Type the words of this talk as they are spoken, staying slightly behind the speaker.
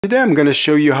Today I'm going to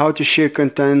show you how to share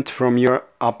content from your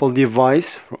Apple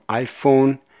device, from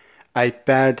iPhone,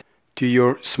 iPad to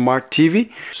your smart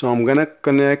TV. So I'm going to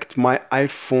connect my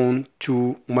iPhone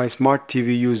to my smart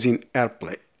TV using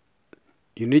AirPlay.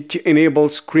 You need to enable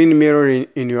screen mirroring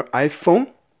in your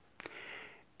iPhone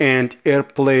and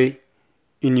AirPlay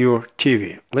in your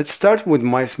TV. Let's start with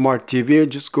my smart TV.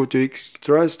 Just go to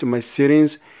extras, to my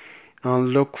settings,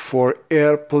 and look for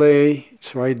AirPlay.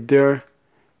 It's right there.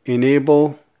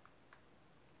 Enable.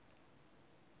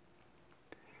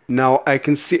 Now I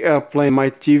can see AirPlay on my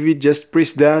TV. Just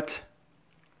press that.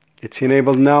 It's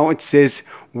enabled now. It says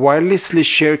wirelessly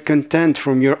share content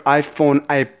from your iPhone,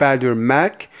 iPad or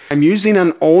Mac. I'm using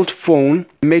an old phone.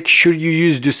 Make sure you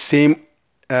use the same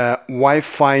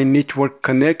Wi-Fi network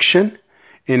connection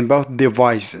in both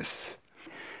devices.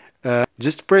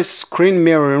 Just press screen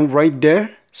mirroring right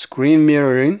there. Screen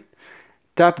mirroring.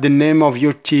 Tap the name of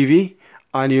your TV.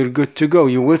 And you're good to go.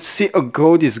 You will see a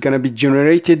code is going to be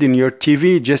generated in your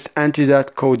TV. Just enter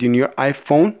that code in your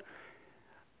iPhone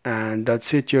and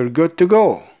that's it. You're good to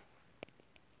go.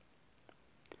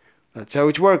 That's how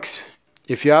it works.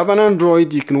 If you have an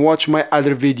Android, you can watch my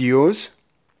other videos.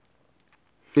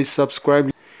 Please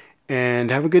subscribe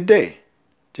and have a good day.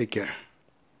 Take care.